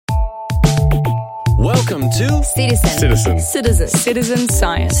Welcome to Citizen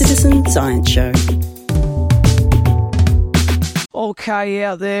Science. Citizen Science Show. Okay,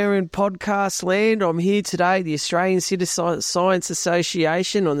 out there in podcast land, I'm here today, the Australian Citizen Science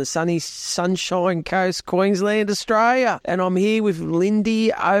Association on the sunny Sunshine Coast, Queensland, Australia. And I'm here with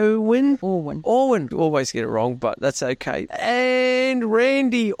Lindy Orwin. Always get it wrong, but that's okay. And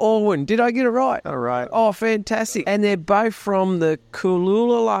Randy Orwin. Did I get it right? All right. Oh, fantastic. And they're both from the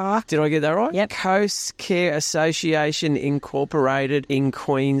Cooloola, did I get that right? Yep. Coastcare Association Incorporated in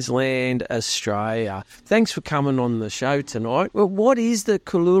Queensland, Australia. Thanks for coming on the show tonight. Well, what is the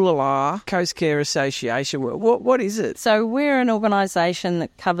Cooloola Coastcare Association? What is it? So we're an organisation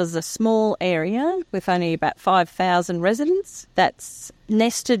that covers a small area with only about 5,000 residents that's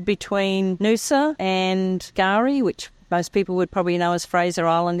nested between Noosa and Gari, which most people would probably know as Fraser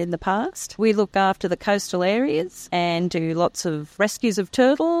Island in the past. We look after the coastal areas and do lots of rescues of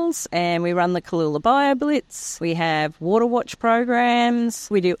turtles, and we run the Cooloola BioBlitz. We have water watch programs.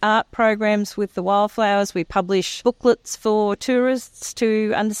 We do art programs with the wildflowers. We publish booklets for tourists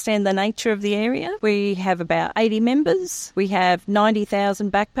to understand the nature of the area. We have about 80 members. We have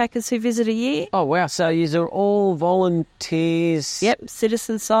 90,000 backpackers who visit a year. Oh, wow. So these are all volunteers. Yep,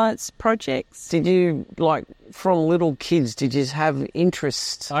 citizen science projects. Did you, from little kids, did you have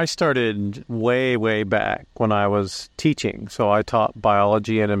interest? I started way back when I was teaching. So I taught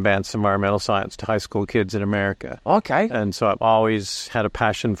biology and advanced environmental science to high school kids in America. Okay. And so I've always had a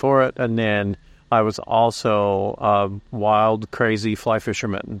passion for it. And then I was also a wild, crazy fly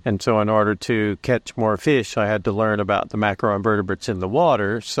fisherman. And so in order to catch more fish, I had to learn about the macroinvertebrates in the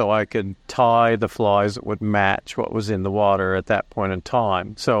water so I could tie the flies that would match what was in the water at that point in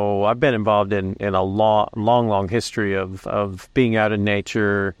time. So I've been involved in a long history of being out in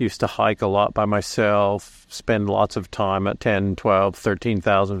nature. Used to hike a lot by myself, spend lots of time at 10, 12,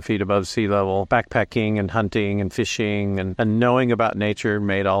 13,000 feet above sea level, backpacking and hunting and fishing. And knowing about nature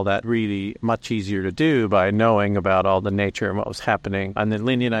made all that really much easier to do by knowing about all the nature and what was happening. And then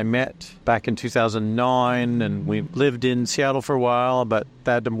Lindy and I met back in 2009, and we lived in Seattle for a while, but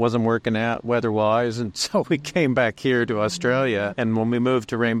that wasn't working out weather-wise, and so we came back here to Australia. And when we moved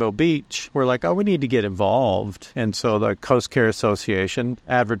to Rainbow Beach, we're like, we need to get involved. And so the Coastcare Association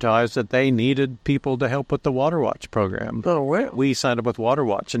advertised that they needed people to help with the Water Watch program. Oh, wow. We signed up with Water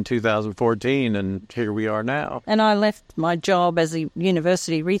Watch in 2014, and here we are now. And I left my job as a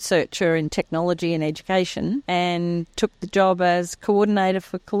university researcher in technology and education and took the job as coordinator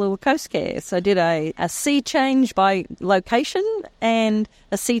for Cooloola Coastcare. So I did a sea change by location and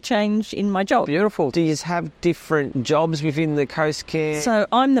a sea change in my job. Beautiful. Do you have different jobs within the Coastcare? So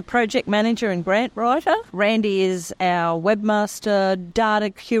I'm the project manager and grant writer. Randy is our webmaster, data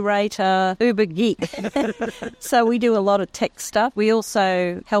curator, uber geek. So we do a lot of tech stuff. We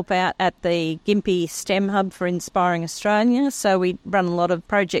also help out at the Gympie STEM Hub for Inspiring Australia. So we run a lot of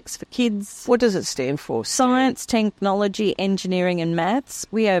projects for kids. What does it stand for? Science, technology, engineering and maths.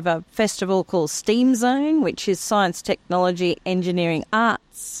 We have a festival called STEAM Zone, which is science, technology, engineering,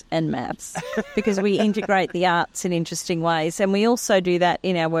 arts and maths, because we integrate the arts in interesting ways. And we also do that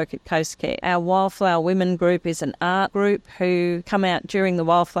in our work at Coastcare. Our Wildflower Women group is an art group who come out during the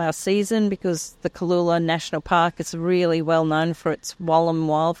wildflower season because the Cooloola National Park is really well known for its Wallam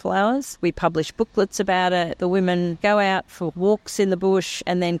wildflowers. We publish booklets about it. The women go out for walks in the bush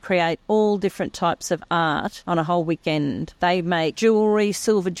and then create all different types of art on a whole weekend. They make jewellery,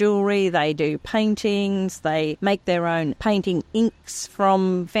 silver jewellery, they do paintings, they make their own painting inks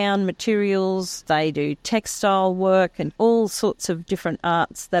from found materials, they do textile work and all sorts of different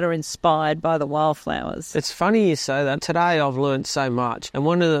arts that are inspired by the wildflowers. It's funny you say that. Today I've learned so much, and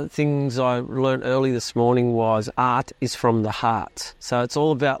one of the things I learned early this morning was art is from the heart. So it's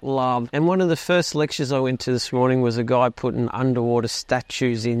all about love. And one of the first lectures I went to this morning was a guy putting underwater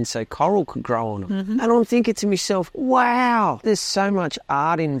statues in so coral could grow on them. Mm-hmm. And I'm thinking to myself, wow, there's so much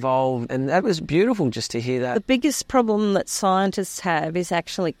art involved, and that was beautiful just to hear that. The biggest problem that scientists have is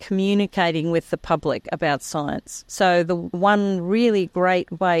actually communicating with the public about science. So the one really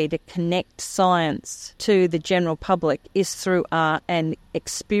great way to connect science to the general public is through art and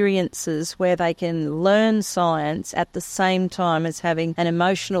experiences where they can learn science at the same time as having an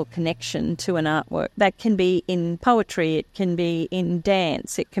emotional connection to an artwork. That can be in poetry, it can be in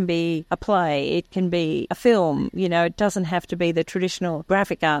dance, it can be a play, it can be a film. It doesn't have to be the traditional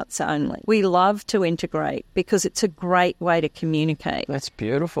graphic arts only. We love to integrate because it's a great way to communicate. That's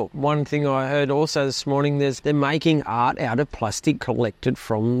beautiful. One thing I heard also this morning, they're making art out of plastic collected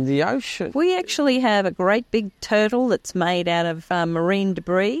from the ocean. We actually have a great big turtle that's made out of marine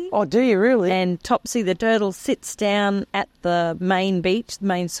debris. Oh, do you really? And Topsy the turtle sits down at the main beach, the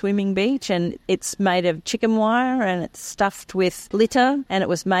main swimming beach, and it's made of chicken wire and it's stuffed with litter, and it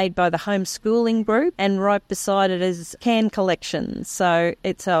was made by the homeschooling group, and right beside it is can collections. So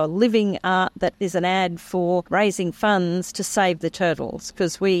it's a living art that is an ad for raising funds to save the turtles,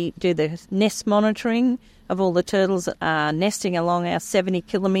 because we do the nest monitoring of all the turtles that are nesting along our 70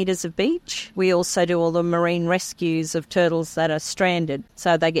 kilometres of beach. We also do all the marine rescues of turtles that are stranded.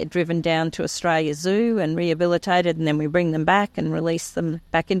 So they get driven down to Australia Zoo and rehabilitated, and then we bring them back and release them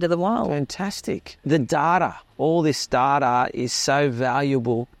back into the wild. Fantastic. The data. All this data is so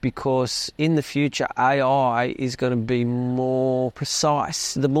valuable because in the future AI is going to be more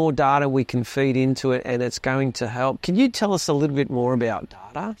precise. The more data we can feed into it, and it's going to help. Can you tell us a little bit more about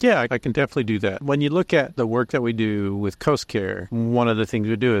data? Yeah, I can definitely do that. When you look at the work that we do with Coastcare, one of the things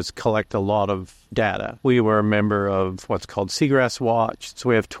we do is collect a lot of data. We were a member of what's called Seagrass Watch, so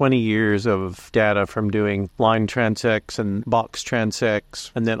we have 20 years of data from doing line transects and box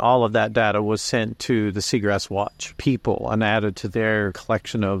transects, and then all of that data was sent to the Seagrass Watch people and added to their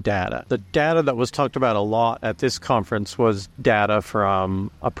collection of data. The data that was talked about a lot at this conference was data from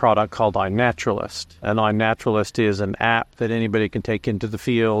a product called iNaturalist. And iNaturalist is an app that anybody can take into the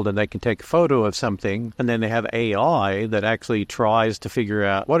field, and they can take a photo of something, and then they have AI that actually tries to figure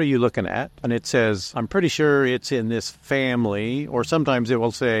out, what are you looking at? And it says, I'm pretty sure it's in this family, or sometimes it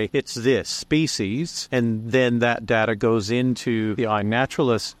will say it's this species, and then that data goes into the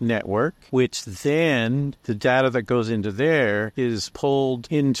iNaturalist network, which then the data that goes into there is pulled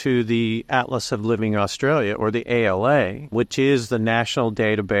into the Atlas of Living Australia, or the ALA, which is the national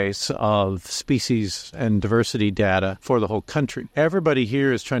database of species and diversity data for the whole country. Everybody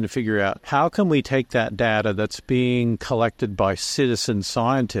here is trying to figure out, how can we take that data that's being collected by citizen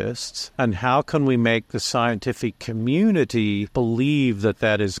scientists, and how can we make the scientific community believe that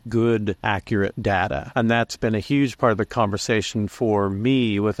that is good, accurate data? And that's been a huge part of the conversation for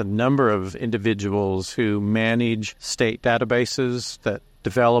me with a number of individuals who manage state databases that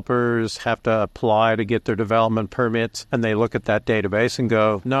developers have to apply to get their development permits, and they look at that database and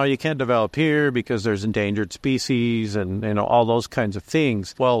go, no, you can't develop here because there's endangered species and all those kinds of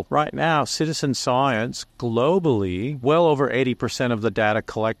things. Well, right now, citizen science globally, well over 80% of the data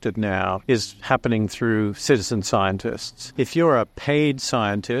collected now is happening through citizen scientists. If you're a paid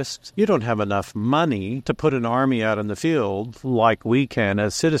scientist, you don't have enough money to put an army out in the field like we can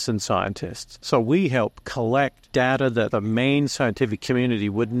as citizen scientists. So we help collect data that the main scientific community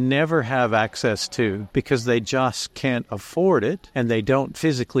would never have access to because they just can't afford it, and they don't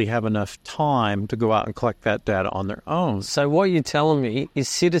physically have enough time to go out and collect that data on their own. So what you're telling me is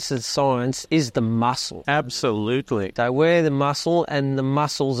citizen science is the muscle. Absolutely. So we're the muscle, and the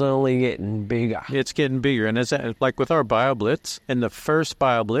muscle's only getting bigger. It's getting bigger. And it's like with our BioBlitz, in the first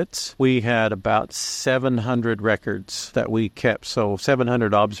BioBlitz, we had about 700 records that we kept, so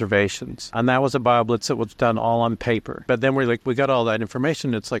 700 observations. And that was a BioBlitz that was done all on paper. But then we got all that information.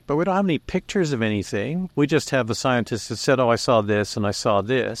 It's like, but we don't have any pictures of anything. We just have the scientists that said, oh, I saw this and I saw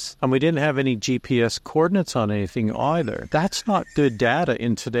this. And we didn't have any GPS coordinates on anything either. That's not good data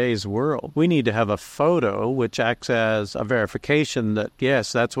in today's world. We need to have a photo which acts as a verification that,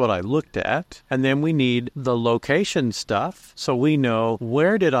 yes, that's what I looked at. And then we need the location stuff so we know,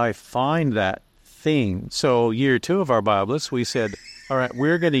 where did I find that thing? So year 2 of our BioBlitz, we said, all right,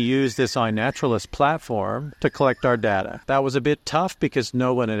 we're going to use this iNaturalist platform to collect our data. That was a bit tough because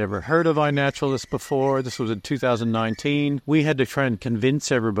no one had ever heard of iNaturalist before. This was in 2019. We had to try and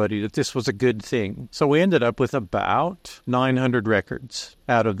convince everybody that this was a good thing. So we ended up with about 900 records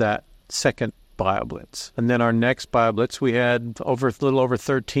out of that second BioBlitz. And then our next BioBlitz, we had a little over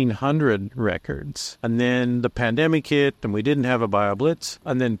 1,300 records. And then the pandemic hit, and we didn't have a BioBlitz.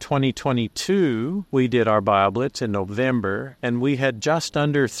 And then 2022, we did our BioBlitz in November, and we had just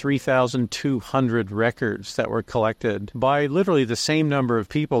under 3,200 records that were collected by literally the same number of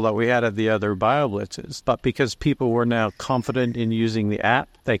people that we had at the other BioBlitzes. But because people were now confident in using the app,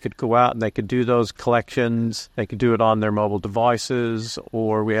 they could go out and they could do those collections. They could do it on their mobile devices,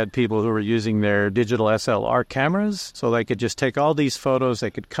 or we had people who were using using their digital SLR cameras. So they could just take all these photos,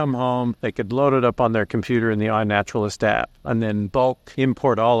 they could come home, they could load it up on their computer in the iNaturalist app, and then bulk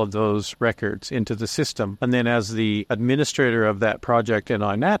import all of those records into the system. And then as the administrator of that project in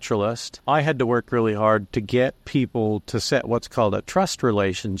iNaturalist, I had to work really hard to get people to set what's called a trust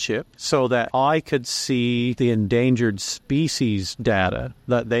relationship so that I could see the endangered species data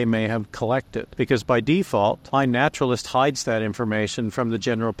that they may have collected. Because by default, iNaturalist hides that information from the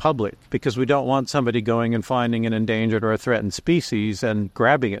general public because we don't want somebody going and finding an endangered or a threatened species and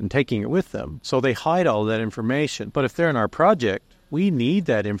grabbing it and taking it with them. So they hide all that information. But if they're in our project, we need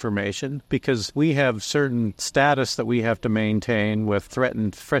that information because we have certain status that we have to maintain with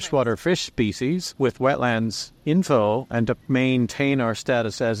threatened freshwater fish species, with wetlands info, and to maintain our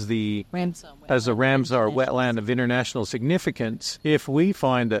status as the Ramsar wetland of international significance. If we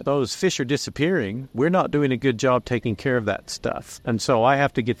find that those fish are disappearing, we're not doing a good job taking care of that stuff. And so I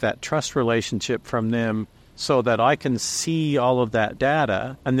have to get that trust relationship from them so that I can see all of that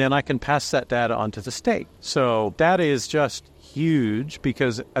data, and then I can pass that data on to the state. So data is just huge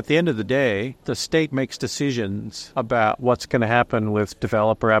because at the end of the day, the state makes decisions about what's going to happen with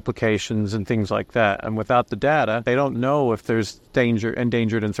developer applications and things like that. And without the data, they don't know if there's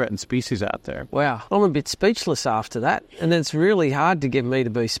endangered and threatened species out there. Wow, I'm a bit speechless after that, and it's really hard to get me to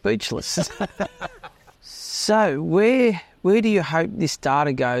be speechless. So where do you hope this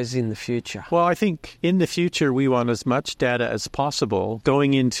data goes in the future? Well, I think in the future, we want as much data as possible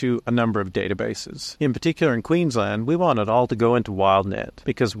going into a number of databases. In particular, in Queensland, we want it all to go into WildNet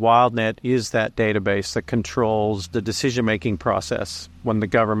because WildNet is that database that controls the decision-making process when the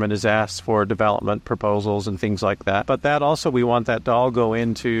government is asked for development proposals and things like that. But that also, we want that to all go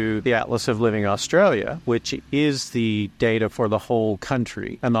into the Atlas of Living Australia, which is the data for the whole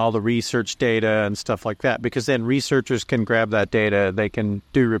country and all the research data and stuff like that, because then researchers can grab that data, they can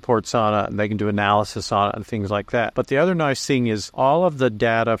do reports on it, and they can do analysis on it and things like that. But the other nice thing is all of the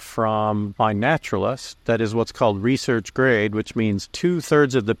data from iNaturalist, that is what's called research grade, which means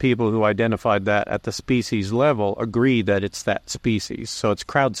 2/3 of the people who identified that at the species level agree that it's that species. So it's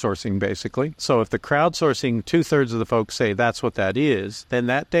crowdsourcing, basically. So if the crowdsourcing 2/3 of the folks say that's what that is, then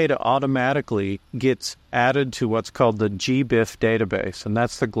that data automatically gets added to what's called the GBIF database, and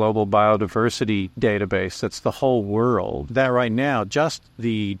that's the Global Biodiversity Database. That's the whole world. That right now, just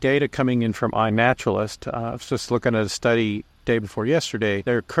the data coming in from iNaturalist, I was just looking at a study day before yesterday,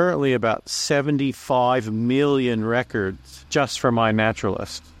 there are currently about 75 million records just from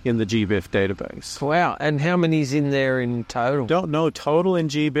iNaturalist in the GBIF database. Wow. And how many is in there in total? Don't know total in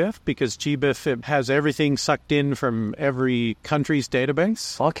GBIF because GBIF has everything sucked in from every country's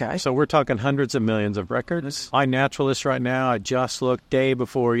database. Okay. So we're talking hundreds of millions of records. iNaturalist right now, I just looked day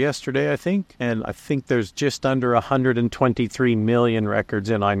before yesterday, I think, and I think there's just under 123 million records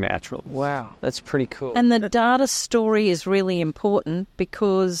in iNaturalist. Wow. That's pretty cool. And the data story is really important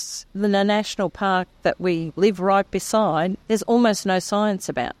because the national park that we live right beside, there's almost no science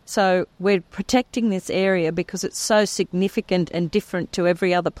about. So we're protecting this area because it's so significant and different to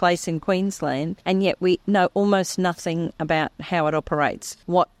every other place in Queensland, and yet we know almost nothing about how it operates,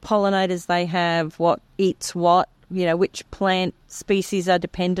 what pollinators they have, what eats what, which plant species are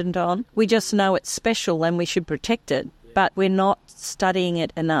dependent on. We just know it's special and we should protect it, but we're not studying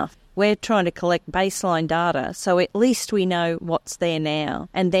it enough. We're trying to collect baseline data, so at least we know what's there now.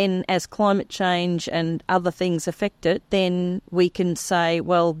 And then as climate change and other things affect it, then we can say,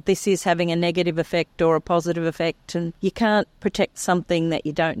 well, this is having a negative effect or a positive effect, and you can't protect something that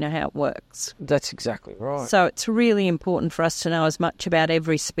you don't know how it works. That's exactly right. So it's really important for us to know as much about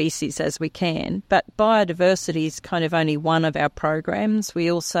every species as we can. But biodiversity is kind of only one of our programs.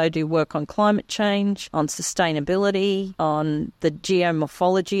 We also do work on climate change, on sustainability, on the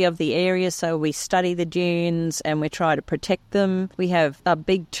geomorphology of the area, so we study the dunes and we try to protect them. We have a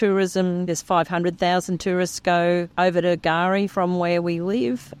big tourism. There's 500,000 tourists go over to Gari from where we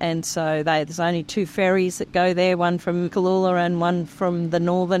live, and so there's only 2 ferries that go there, one from Cooloola and one from the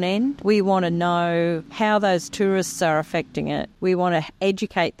northern end. We want to know how those tourists are affecting it. We want to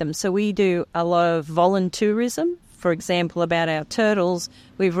educate them, so we do a lot of voluntourism. For example, about our turtles,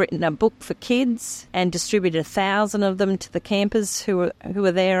 we've written a book for kids and distributed 1,000 of them to the campers who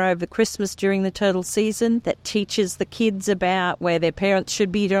are there over Christmas during the turtle season, that teaches the kids about where their parents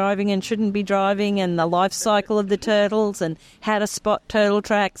should be driving and shouldn't be driving, and the life cycle of the turtles, and how to spot turtle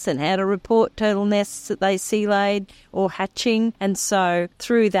tracks and how to report turtle nests that they see laid or hatching. And so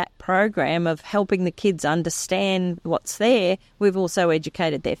through that program of helping the kids understand what's there, we've also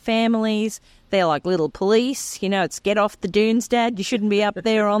educated their families. They're like little police. You know, it's get off the dunes, Dad. You shouldn't be up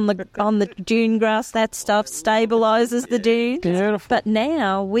there on the dune grass. That stuff stabilises the dunes. Beautiful. But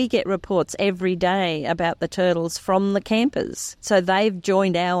now we get reports every day about the turtles from the campers. So they've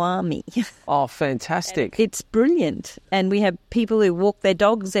joined our army. Oh, fantastic. It's brilliant. And we have people who walk their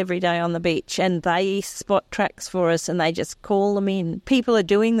dogs every day on the beach and they spot tracks for us and they just call them in. People are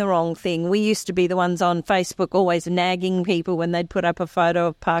doing the wrong thing. We used to be the ones on Facebook always nagging people when they'd put up a photo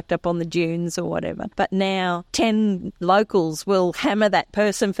of parked up on the dunes or whatever. But now 10 locals will hammer that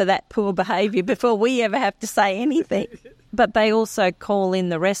person for that poor behaviour before we ever have to say anything. But they also call in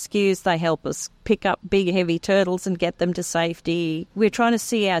the rescues. They help us pick up big, heavy turtles and get them to safety. We're trying to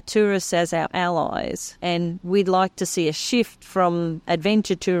see our tourists as our allies, and we'd like to see a shift from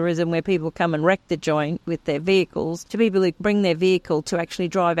adventure tourism where people come and wreck the joint with their vehicles to people who bring their vehicle to actually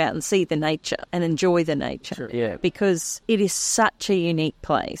drive out and see the nature and enjoy the nature. Sure. Yeah. Because it is such a unique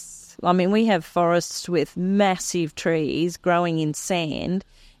place. I mean, we have forests with massive trees growing in sand,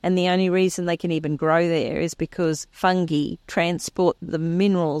 and the only reason they can even grow there is because fungi transport the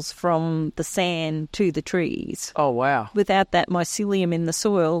minerals from the sand to the trees. Oh, wow. Without that mycelium in the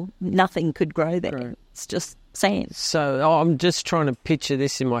soil, nothing could grow there. Right. It's just sand. So I'm just trying to picture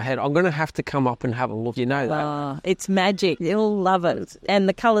this in my head. I'm going to have to come up and have a look. You know that. Oh, it's magic. You'll love it. And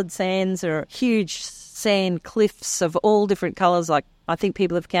the coloured sands are huge sand cliffs of all different colours. Like, I think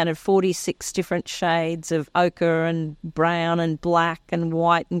people have counted 46 different shades of ochre and brown and black and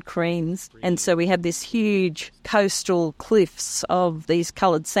white and creams. And so we have this huge coastal cliffs of these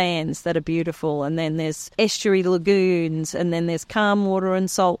coloured sands that are beautiful. And then there's estuary lagoons, and then there's calm water and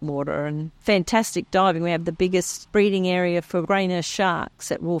salt water and fantastic diving. We have the biggest breeding area for greater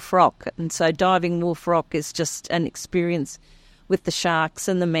sharks at Wolf Rock. And so diving Wolf Rock is just an experience with the sharks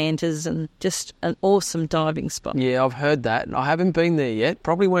and the mantas, and just an awesome diving spot. Yeah, I've heard that. I haven't been there yet.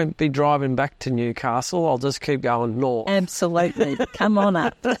 Probably won't be driving back to Newcastle. I'll just keep going north. Absolutely. Come on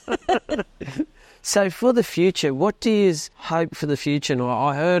up. So for the future, what do you hope for the future? And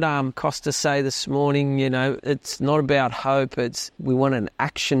I heard Costa say this morning, you know, it's not about hope, we want an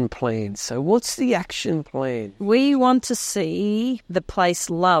action plan. So what's the action plan? We want to see the place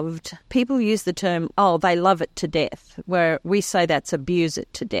loved. People use the term, they love it to death, where we say that's abuse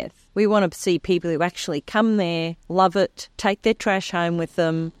it to death. We want to see people who actually come there, love it, take their trash home with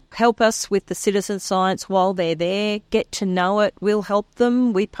them, help us with the citizen science while they're there, get to know it. We'll help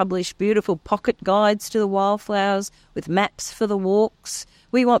them. We publish beautiful pocket guides to the wildflowers with maps for the walks.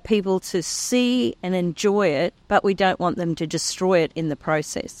 We want people to see and enjoy it, but we don't want them to destroy it in the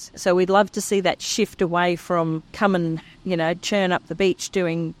process. So we'd love to see that shift away from come and, churn up the beach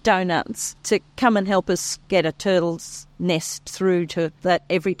doing donuts to come and help us get a turtle's nest through to that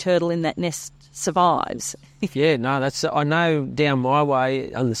every turtle in that nest survives. Yeah, no, I know down my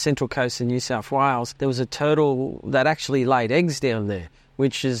way on the central coast of New South Wales, there was a turtle that actually laid eggs down there,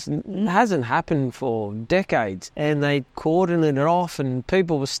 which hasn't happened for decades. And they cordoned it off, and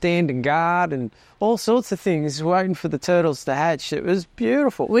people were standing guard and all sorts of things waiting for the turtles to hatch. It was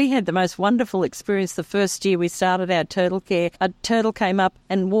beautiful. We had the most wonderful experience the first year we started our turtle care. A turtle came up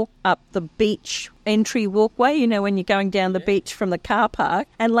and walked up the beach entry walkway, when you're going down the beach from the car park,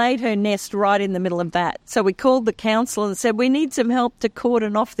 and laid her nest right in the middle of that. So we called the council and said, we need some help to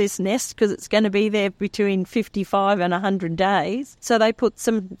cordon off this nest because it's going to be there between 55 and 100 days. So they put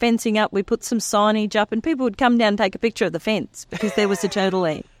some fencing up, we put some signage up, and people would come down and take a picture of the fence because there was a turtle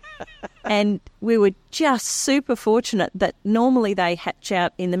there. And we were just super fortunate that normally they hatch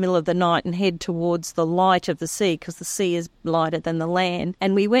out in the middle of the night and head towards the light of the sea because the sea is lighter than the land.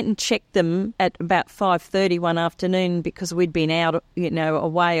 And we went and checked them at about 5:30 one afternoon because we'd been out,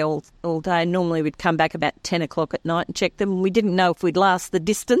 away all day. Normally we'd come back about 10 o'clock at night and check them. And we didn't know if we'd last the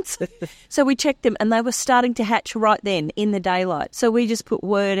distance. So we checked them and they were starting to hatch right then in the daylight. So we just put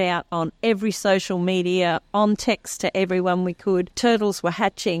word out on every social media, on text to everyone we could. Turtles were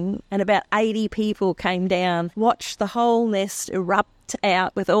hatching and about 80 people came down, watched the whole nest erupt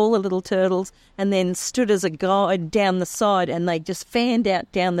out with all the little turtles, and then stood as a guide down the side, and they just fanned out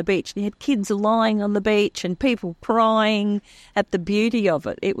down the beach. And you had kids lying on the beach and people crying at the beauty of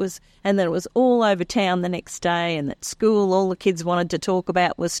it. And then it was all over town the next day, and at school all the kids wanted to talk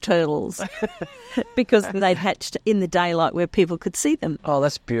about was turtles because they'd hatched in the daylight where people could see them. Oh,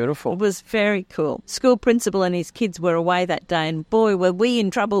 that's beautiful. It was very cool. School principal and his kids were away that day, and boy, were we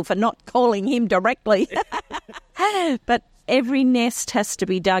in trouble for not calling him directly. But every nest has to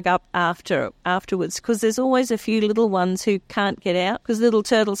be dug up afterwards, because there's always a few little ones who can't get out, because little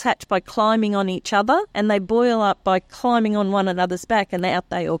turtles hatch by climbing on each other, and they boil up by climbing on one another's back, and out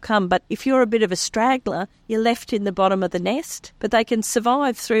they all come. But if you're a bit of a straggler, you're left in the bottom of the nest, but they can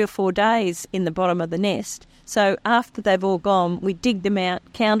survive 3 or 4 days in the bottom of the nest. So after they've all gone, we dig them out,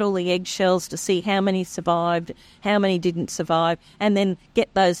 count all the eggshells to see how many survived, how many didn't survive, and then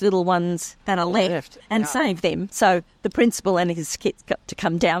get those little ones that are left and save them. So the principal and his kids got to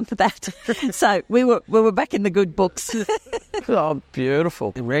come down for that. So we were back in the good books. Oh,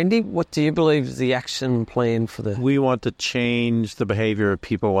 beautiful. Randy, what do you believe is the action plan for the... We want to change the behavior of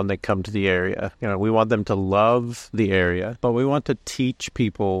people when they come to the area. We want them to love the area, but we want to teach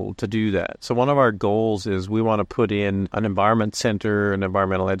people to do that. So one of our goals is we want to put in an environment center, an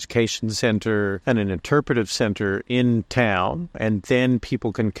environmental education center, and an interpretive center in town, and then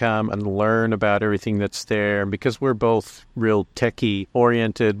people can come and learn about everything that's there. And because we're both real techie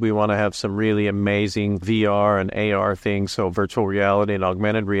oriented, we want to have some really amazing VR and AR things, so virtual reality and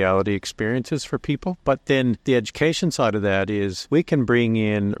augmented reality experiences for people. But then the education side of that is we can bring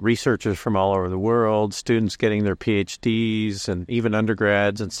in researchers from all over the world, students getting their PhDs and even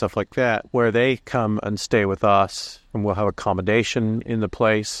undergrads and stuff like that, where they come and stay with us. And we'll have accommodation in the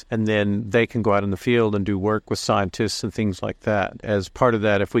place, and then they can go out in the field and do work with scientists and things like that. As part of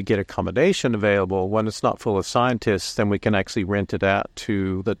that, if we get accommodation available, when it's not full of scientists, then we can actually rent it out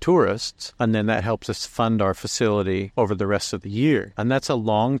to the tourists, and then that helps us fund our facility over the rest of the year. And that's a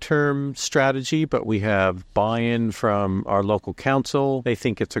long-term strategy, but we have buy-in from our local council. They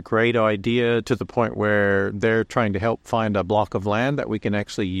think it's a great idea to the point where they're trying to help find a block of land that we can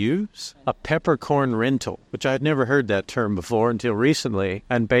actually use. A peppercorn rental, which I had never heard that term before until recently,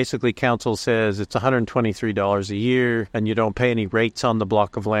 and basically council says it's $123 a year and you don't pay any rates on the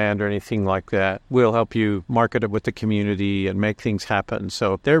block of land or anything like that. We'll help you market it with the community and make things happen.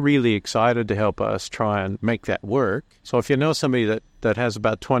 So they're really excited to help us try and make that work. So if you know somebody that has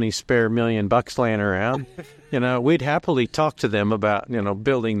about 20 spare million bucks laying around, we'd happily talk to them about,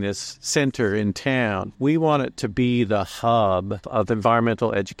 building this center in town. We want it to be the hub of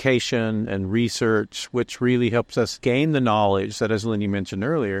environmental education and research, which really helps us gain the knowledge that, as Lindy mentioned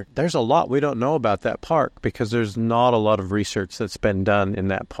earlier, there's a lot we don't know about that park because there's not a lot of research that's been done in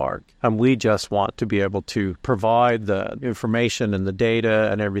that park. And we just want to be able to provide the information and the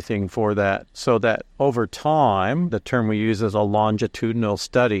data and everything for that, so that over time, the term we use is a longitudinal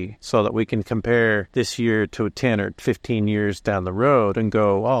study, so that we can compare this year to 10 or 15 years down the road and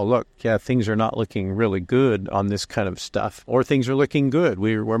go, oh, look, yeah, things are not looking really good on this kind of stuff, or things are looking good.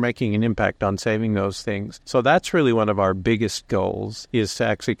 We're making an impact on saving those things. So that's really one of our biggest goals, is to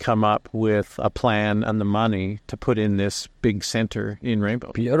actually come up with a plan and the money to put in this big center in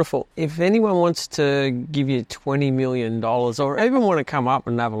Rainbow. Beautiful. If anyone wants to give you $20 million or even want to come up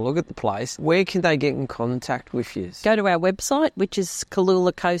and have a look at the place, where can they get in contact with you? Go to our website, which is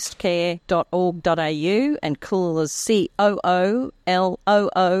cooloolacoastcare.org.au, and Cooloola's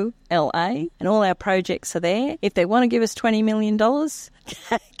COOLOOLA, and all our projects are there. If they want to give us $20 million,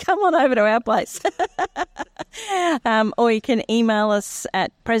 come on over to our place. Or you can email us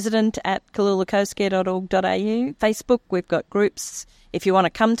at president@cooloolacoastcare.org.au. Facebook, we've got groups. If you want to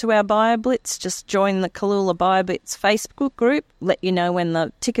come to our BioBlitz, just join the Cooloola BioBlitz Facebook group. Let you know when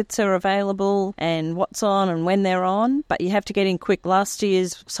the tickets are available and what's on and when they're on. But you have to get in quick. Last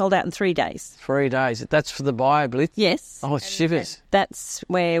year's sold out in 3 days. 3 days. That's for the BioBlitz? Yes. Oh, shivers. That's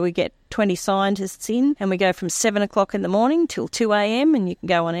where we get 20 scientists in, and we go from 7 o'clock in the morning till 2 a.m, and you can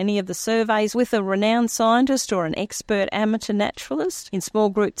go on any of the surveys with a renowned scientist or an expert amateur naturalist in small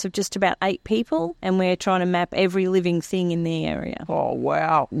groups of just about 8 people, and we're trying to map every living thing in the area. Oh,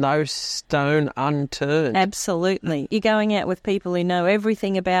 wow. No stone unturned. Absolutely. You're going out with people who know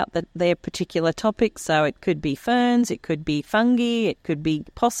everything about their particular topic, so it could be ferns, it could be fungi, it could be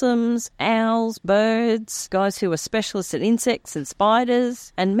possums, owls, birds, guys who are specialists at insects and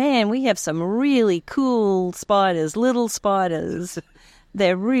spiders, and man, we have some really cool spiders, little spiders.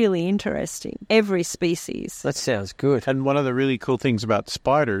 They're really interesting. Every species. That sounds good. And one of the really cool things about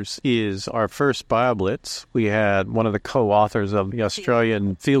spiders is our first BioBlitz, we had one of the co-authors of the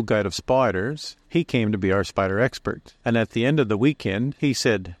Australian Field Guide of Spiders. He came to be our spider expert. And at the end of the weekend, he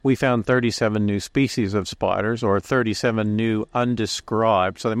said, we found 37 new species of spiders, or 37 new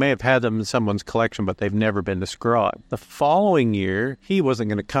undescribed. So they may have had them in someone's collection, but they've never been described. The following year, he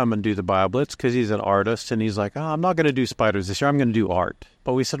wasn't going to come and do the BioBlitz because he's an artist. And he's like, I'm not going to do spiders this year. I'm going to do art.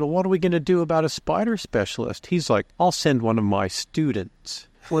 But we said, well, what are we going to do about a spider specialist? He's like, I'll send one of my students.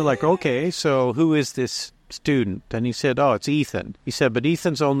 We're like, okay, so who is this student? And he said, oh, it's Ethan. He said, but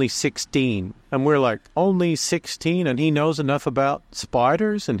Ethan's only 16. And we're like, only 16? And he knows enough about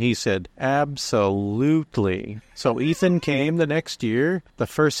spiders? And he said, absolutely. So Ethan came the next year. The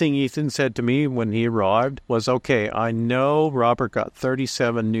first thing Ethan said to me when he arrived was, okay, I know Robert got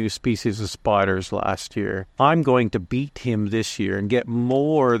 37 new species of spiders last year. I'm going to beat him this year and get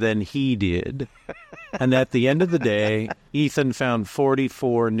more than he did. And at the end of the day, Ethan found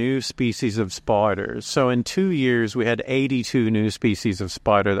 44 new species of spiders. So in 2 years, we had 82 new species of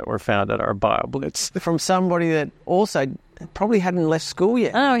spider that were found at our BioBlitz. From somebody that also probably hadn't left school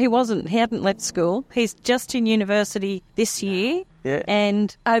yet. Oh, he wasn't. He hadn't left school. He's just in university this year. Yeah.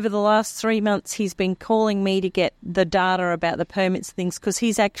 And over the last 3 months, he's been calling me to get the data about the permits and things because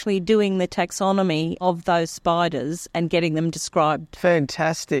he's actually doing the taxonomy of those spiders and getting them described.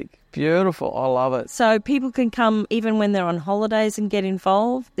 Fantastic. Beautiful. I love it. So people can come even when they're on holidays and get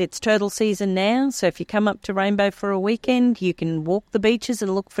involved. It's turtle season now, so if you come up to Rainbow for a weekend, you can walk the beaches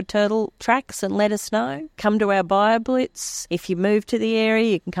and look for turtle tracks and let us know. Come to our BioBlitz. If you move to the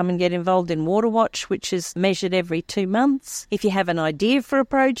area, you can come and get involved in Water Watch, which is measured every 2 months. If you have an idea for a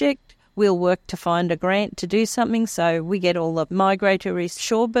project, we'll work to find a grant to do something. So we get all the migratory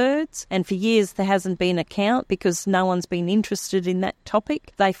shorebirds. And for years, there hasn't been a count because no one's been interested in that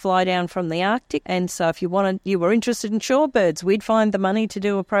topic. They fly down from the Arctic. And so if you were interested in shorebirds, we'd find the money to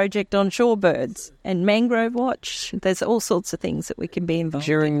do a project on shorebirds. And mangrove watch. There's all sorts of things that we can be involved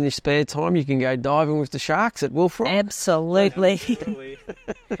in. During your spare time, you can go diving with the sharks at Wolf Rock. Absolutely.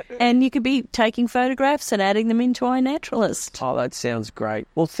 And you could be taking photographs and adding them into iNaturalist. Oh, that sounds great.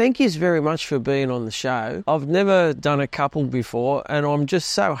 Well, thank you very much for being on the show. I've never done a couple before, and I'm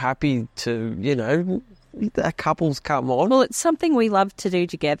just so happy to, that couples come on. Well, it's something we love to do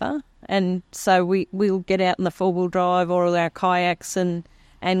together, and so we'll get out in the four-wheel drive or our kayaks and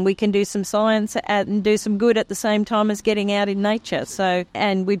we can do some science and do some good at the same time as getting out in nature. So,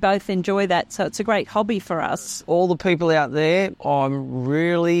 and we both enjoy that, so it's a great hobby for us. All the people out there, I'm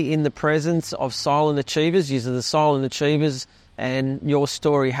really in the presence of silent achievers. You're the silent achievers, and your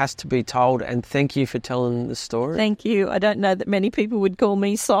story has to be told, and thank you for telling the story. Thank you. I don't know that many people would call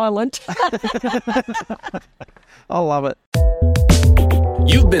me silent. I love it.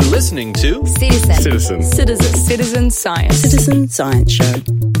 You've been listening to Citizen Science. Citizen Science Show.